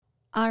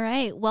All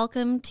right.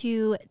 Welcome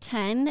to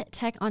 10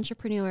 Tech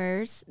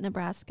Entrepreneurs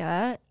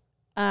Nebraska,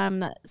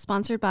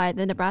 sponsored by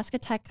the Nebraska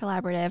Tech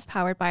Collaborative,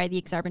 powered by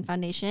the Aksarben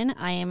Foundation.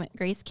 I am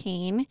Grace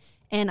Kane,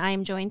 and I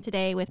am joined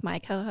today with my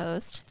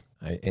co-host.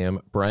 I am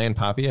Brian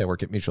Poppy. I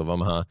work at Mutual of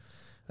Omaha.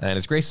 And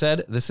as Grace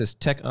said, this is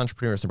Tech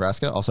Entrepreneurs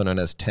Nebraska, also known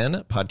as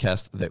 10,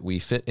 podcast that we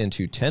fit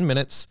into 10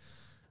 minutes.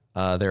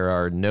 There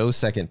are no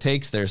second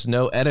takes. There's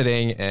no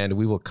editing, and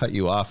we will cut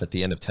you off at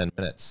the end of 10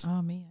 minutes.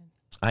 Oh, man.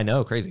 I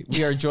know, crazy.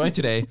 We are joined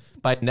today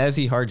by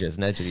Nezzie Hardges.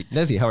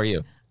 Nezzie, how are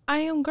you? I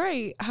am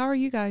great. How are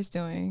you guys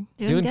doing?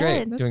 Doing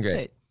great. That's Doing good.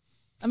 great.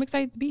 I'm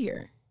excited to be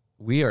here.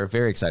 We are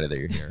very excited that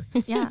you're here.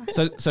 Yeah.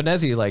 So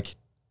Nezzie, like,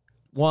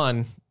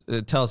 one,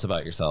 tell us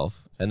about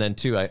yourself. And then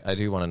two, I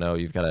do want to know,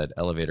 you've got an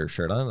elevator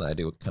shirt on, and I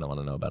do kind of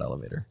want to know about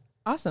elevator.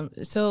 Awesome.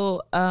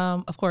 So,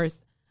 of course,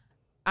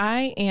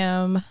 I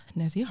am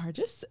Nezzie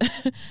Hardges.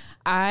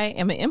 I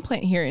am an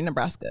implant here in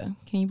Nebraska.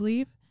 Can you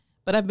believe?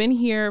 But I've been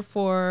here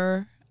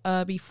for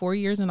be 4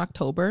 years in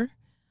October.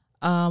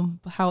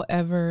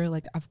 However,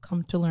 like, I've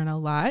come to learn a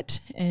lot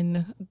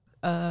and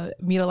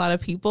meet a lot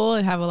of people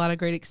and have a lot of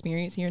great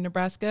experience here in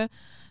Nebraska.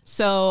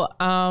 So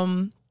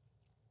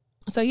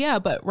yeah,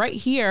 but right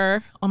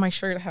here on my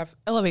shirt, I have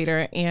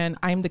elevator, and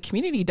I'm the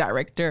community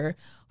director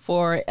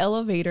for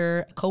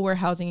elevator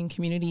co-warehousing and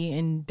community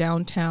in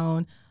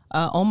downtown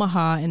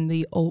Omaha in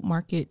the Old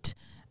Market.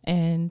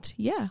 And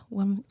yeah,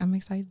 well, I'm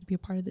excited to be a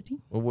part of the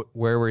team. Well,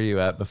 where were you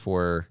at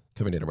before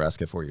coming to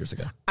Nebraska 4 years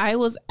ago? I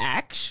was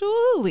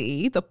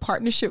actually the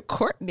partnership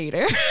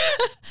coordinator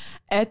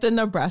at the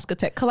Nebraska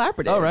Tech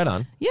Collaborative. Oh, right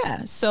on.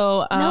 Yeah.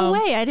 So No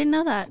way. I didn't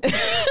know that.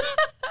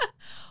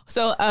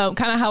 So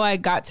kind of how I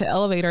got to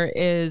Elevator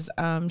is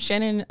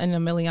Shannon and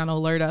Emiliano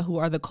Lerda, who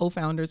are the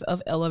co-founders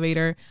of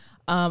Elevator.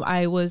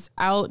 I was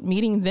out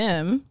meeting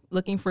them,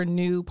 looking for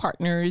new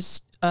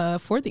partners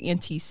for the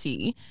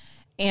NTC.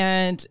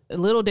 And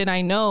little did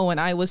I know, when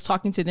I was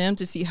talking to them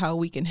to see how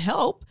we can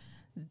help,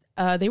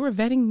 they were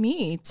vetting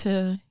me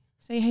to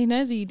say, hey,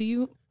 Nezzie, do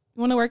you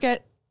want to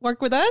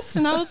work with us?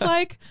 And I was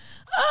like,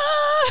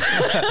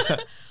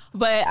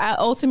 But I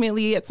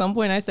ultimately, at some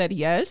point, I said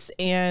yes.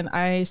 And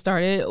I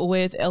started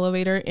with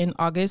Elevator in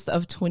August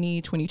of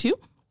 2022.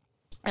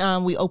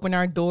 We opened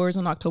our doors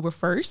on October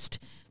 1st.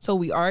 So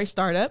we are a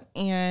startup,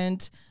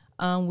 and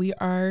we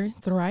are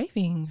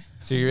thriving.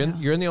 So you're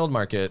in the Old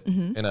Market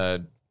in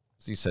a,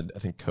 so you said, I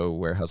think,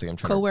 co-warehousing.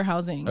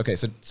 Co-warehousing. Okay,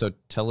 so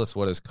tell us,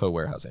 what is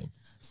co-warehousing?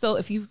 So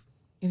if you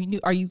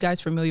are you guys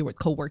familiar with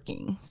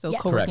co-working? So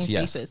Yes. co-working Correct,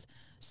 yes. spaces.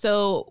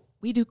 So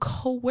we do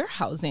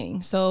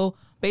co-warehousing. So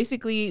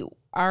basically,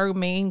 our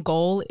main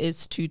goal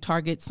is to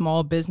target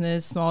small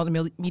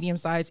to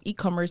medium-sized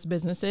e-commerce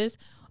businesses,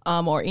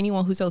 or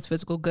anyone who sells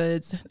physical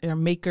goods. They're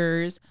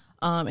makers,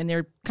 and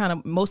they're kind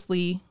of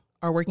mostly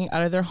are working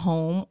out of their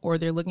home, or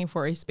they're looking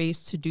for a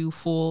space to do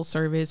full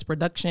service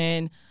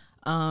production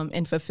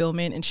and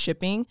fulfillment and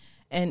shipping.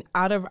 And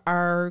out of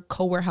our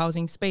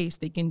co-warehousing space,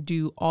 they can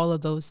do all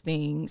of those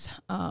things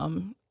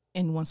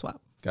in one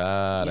swap.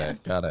 Got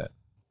it.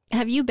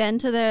 Have you been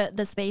to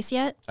the space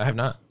yet? I have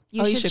not.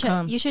 You should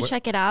come. You should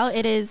check it out.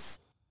 It is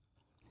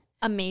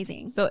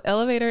amazing. So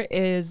Elevator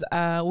is,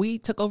 we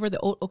took over the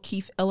old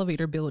O'Keefe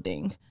elevator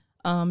building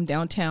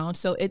downtown.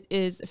 So it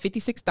is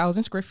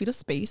 56,000 square feet of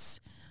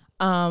space.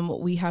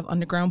 We have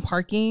underground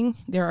parking.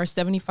 There are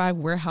 75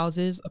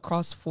 warehouses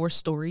across 4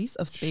 stories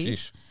of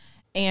space. Sheesh.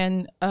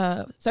 And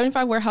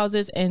 75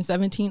 warehouses and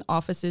 17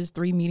 offices,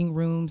 3 meeting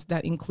rooms.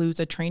 That includes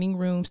a training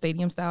room,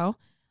 stadium style,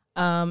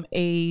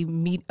 a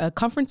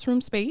conference room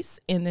space,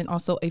 and then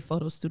also a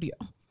photo studio.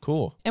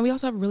 Cool. And we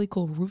also have a really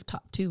cool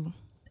rooftop too.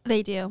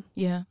 They do.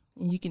 Yeah.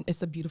 And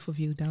it's a beautiful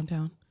view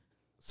downtown.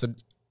 So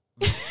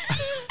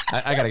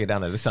I got to get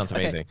down there. This sounds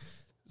amazing. Okay.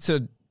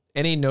 So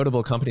any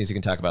notable companies you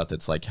can talk about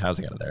that's like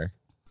housing out of there?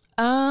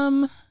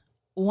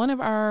 One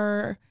of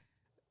our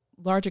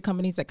larger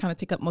companies that kind of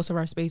take up most of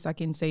our space, I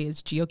can say,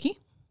 is Yorkie.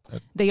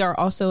 Okay. They are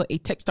also a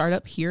tech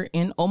startup here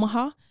in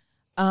Omaha.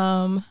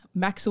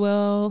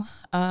 Maxwell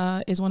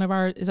is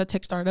a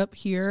tech startup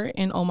here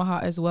in Omaha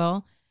as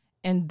well.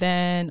 And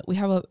then we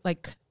have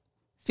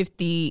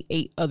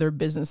 58 other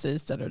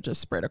businesses that are just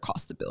spread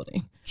across the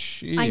building.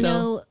 Jeez. I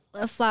know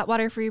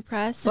Flatwater Free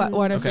Press.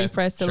 Free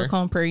Press,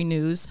 Silicon Prairie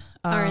News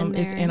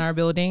is in our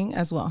building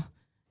as well.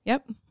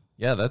 Yep.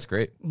 Yeah, that's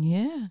great.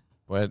 Yeah.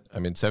 What, I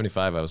mean,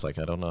 75, I was like,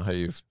 I don't know how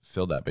you've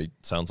filled that, but it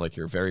sounds like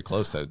you're very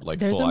close to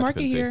There's full a market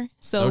occupancy. here.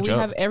 So we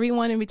have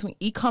everyone in between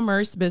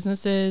e-commerce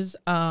businesses,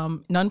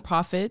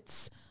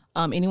 nonprofits,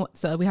 anyone.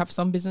 So we have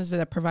some businesses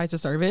that provides a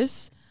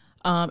service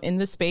in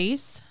the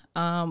space.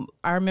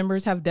 Our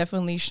members have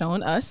definitely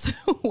shown us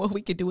what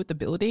we could do with the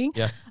building.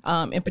 Yeah.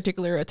 In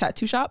particular, a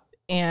tattoo shop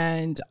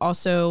and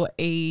also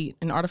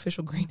an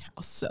artificial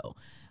greenhouse. So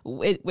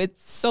with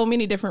so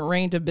many different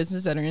range of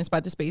businesses that are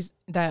inside the space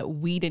that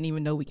we didn't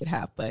even know we could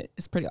have, but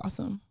it's pretty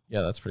awesome.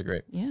 Yeah, that's pretty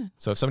great. Yeah.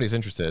 So if somebody's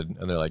interested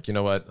and they're like, you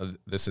know what,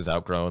 this is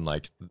outgrown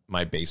like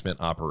my basement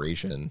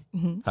operation,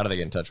 how do they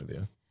get in touch with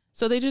you?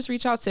 So they just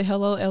reach out to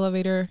hello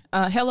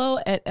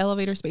at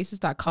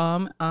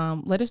elevatorspaces.com.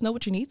 Let us know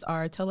what your needs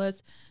are. Tell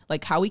us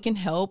like how we can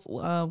help,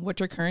 what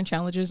your current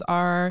challenges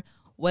are,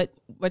 what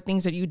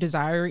things that you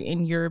desire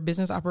in your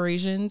business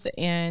operations.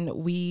 And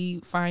we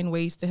find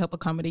ways to help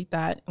accommodate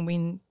that. And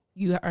when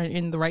you are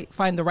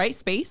find the right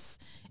space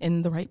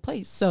in the right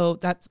place. So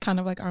that's kind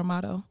of like our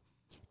motto.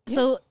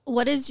 So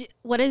what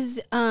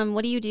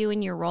do you do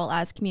in your role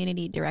as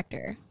community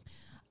director?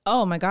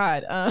 Oh my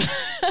God.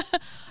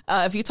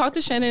 If you talk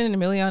to Shannon and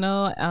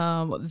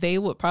Emiliano, they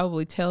would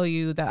probably tell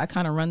you that I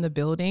kind of run the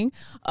building.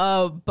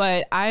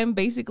 But I'm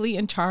basically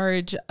in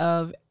charge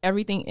of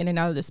everything in and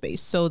out of the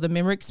space. So the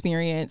member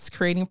experience,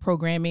 creating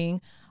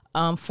programming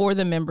for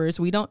the members.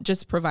 We don't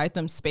just provide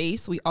them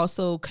space. We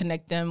also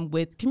connect them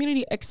with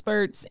community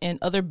experts and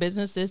other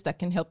businesses that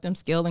can help them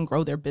scale and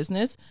grow their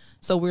business.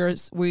 So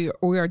we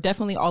are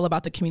definitely all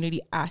about the community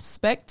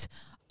aspect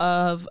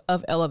of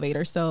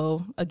Elevator.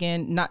 So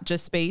again, not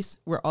just space,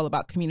 we're all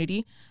about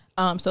community.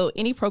 So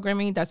any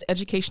programming that's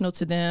educational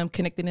to them,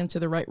 connecting them to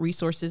the right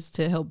resources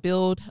to help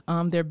build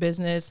their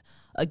business.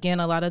 Again,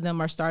 a lot of them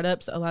are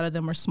startups, a lot of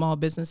them are small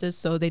businesses,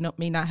 so they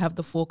may not have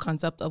the full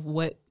concept of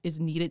what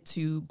is needed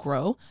to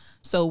grow.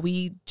 So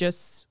we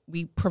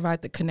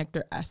provide the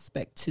connector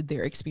aspect to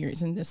their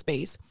experience in this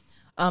space.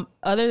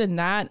 Other than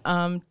that,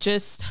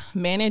 just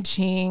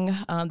managing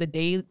the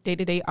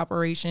day-to-day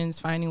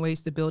operations, finding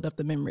ways to build up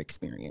the member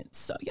experience.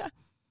 So yeah,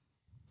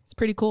 it's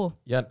pretty cool.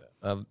 Yeah.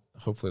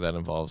 Hopefully that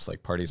involves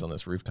like parties on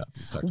this rooftop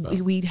you've talked about.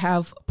 We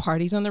have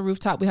parties on the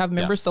rooftop. We have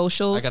member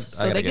socials.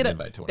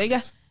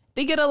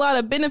 They get a lot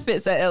of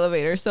benefits at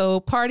Elevator. So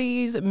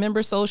parties,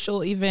 member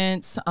social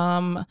events,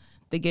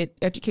 they get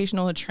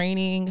educational and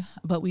training,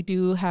 but we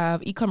do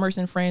have e-commerce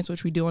and friends,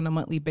 which we do on a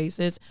monthly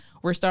basis.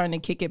 We're starting to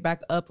kick it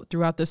back up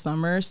throughout the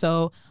summer.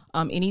 So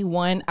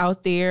anyone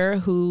out there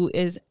who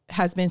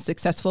has been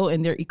successful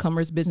in their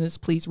e-commerce business,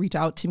 please reach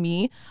out to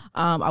me.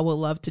 I would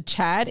love to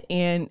chat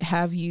and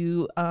have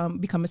you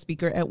become a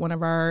speaker at one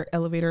of our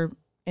Elevator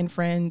and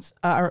Friends,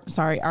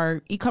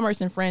 our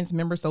e-commerce and friends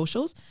member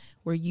socials,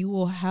 where you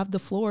will have the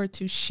floor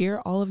to share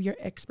all of your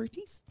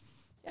expertise.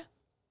 Yeah.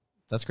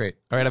 That's great.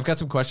 All right. I've got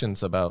some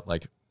questions about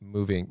like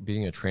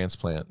being a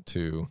transplant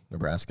to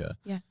Nebraska.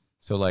 Yeah.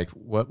 So like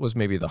what was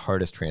maybe the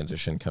hardest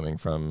transition coming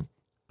from,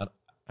 I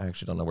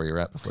actually don't know where you're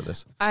at before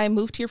this. I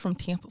moved here from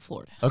Tampa,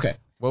 Florida. Okay.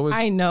 What was?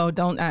 I know.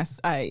 Don't ask.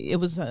 It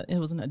was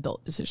an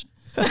adult decision.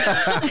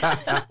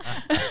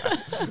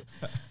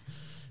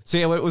 So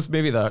yeah, what was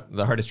maybe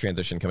the hardest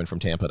transition coming from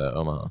Tampa to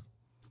Omaha?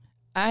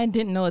 I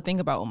didn't know a thing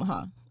about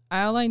Omaha.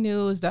 All I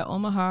knew is that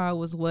Omaha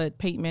was what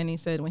Peyton Manning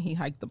said when he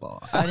hiked the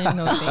ball. I didn't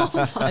know a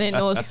thing. I didn't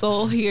know a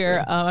soul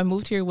here. I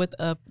moved here with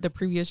the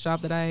previous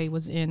job that I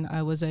was in.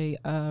 I was a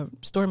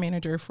store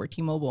manager for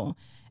T-Mobile,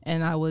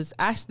 and I was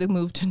asked to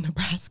move to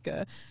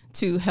Nebraska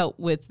to help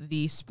with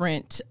the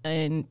Sprint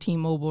and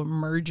T-Mobile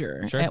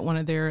merger at one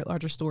of their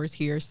larger stores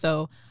here.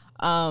 So,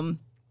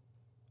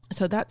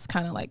 so that's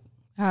kind of like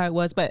how it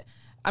was. But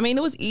I mean,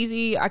 it was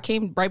easy. I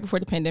came right before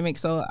the pandemic,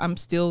 so I'm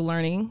still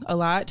learning a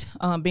lot.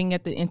 Being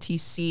at the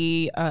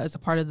NTC as a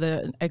part of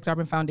the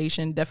Aksarben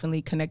Foundation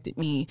definitely connected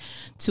me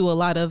to a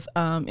lot of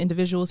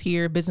individuals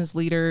here, business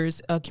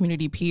leaders,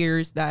 community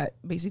peers that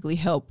basically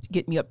helped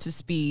get me up to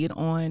speed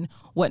on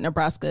what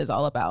Nebraska is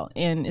all about.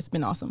 And it's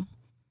been awesome.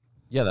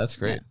 Yeah, that's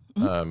great. Yeah.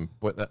 Mm-hmm.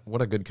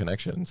 What a good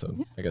connection. So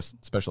I guess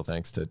special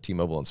thanks to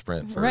T-Mobile and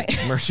Sprint for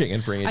merging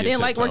and bringing you to I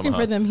didn't like working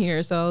Omaha. for them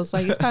here, so it's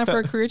like it's time for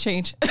a career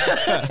change.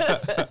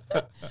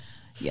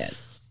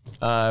 Yes.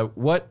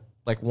 What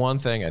one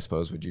thing I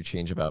suppose would you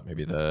change about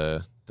maybe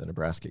the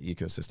Nebraska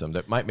ecosystem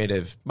that might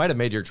have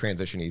made your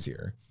transition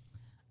easier?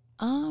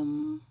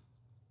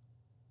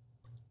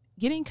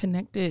 Getting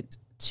connected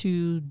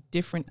to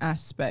different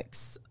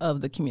aspects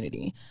of the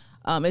community.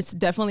 It's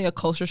definitely a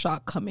culture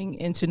shock coming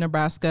into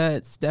Nebraska.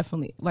 It's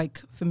definitely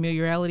like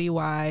familiarity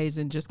wise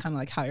and just kind of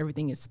like how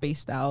everything is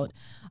spaced out.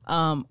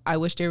 I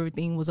wished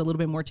everything was a little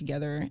bit more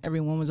together.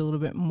 Everyone was a little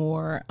bit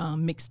more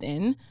mixed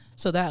in.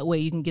 So that way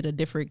you can get a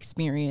different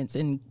experience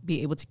and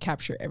be able to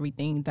capture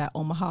everything that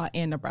Omaha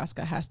and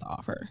Nebraska has to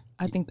offer.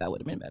 I think that would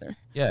have been better.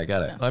 Yeah, I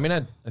got it. Yeah. I mean,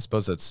 I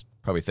suppose that's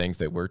probably things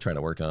that we're trying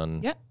to work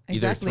on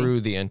either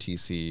through the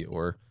NTC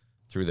or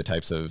through the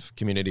types of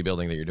community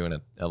building that you're doing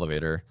at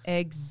Elevator.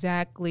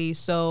 Exactly.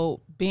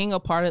 So being a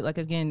part of the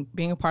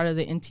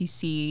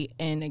NTC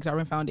and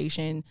Aksarben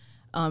Foundation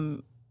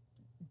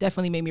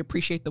definitely made me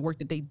appreciate the work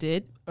that they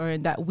did or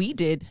that we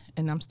did,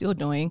 and I'm still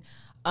doing,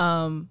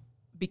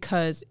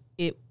 because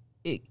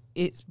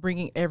it's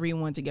bringing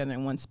everyone together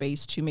in one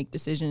space to make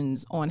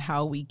decisions on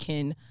how we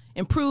can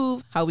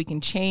improve, how we can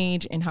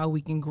change, and how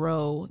we can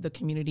grow the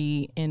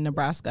community in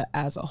Nebraska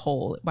as a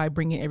whole by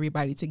bringing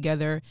everybody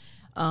together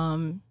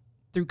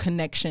through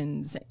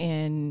connections.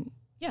 And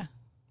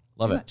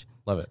love it.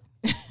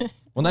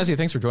 Well, Nezzie,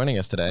 thanks for joining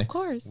us today. Of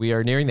course. We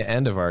are nearing the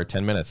end of our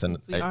 10 minutes. And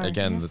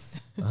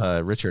Yes.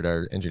 Richard,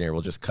 our engineer,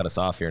 will just cut us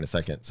off here in a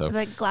second. So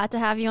But glad to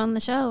have you on the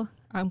show.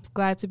 I'm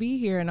glad to be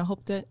here, and I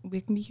hope that we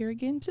can be here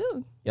again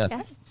too. yeah.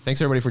 Yes.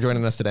 Thanks everybody for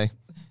joining us today.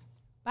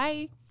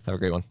 Bye. Have a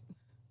great one.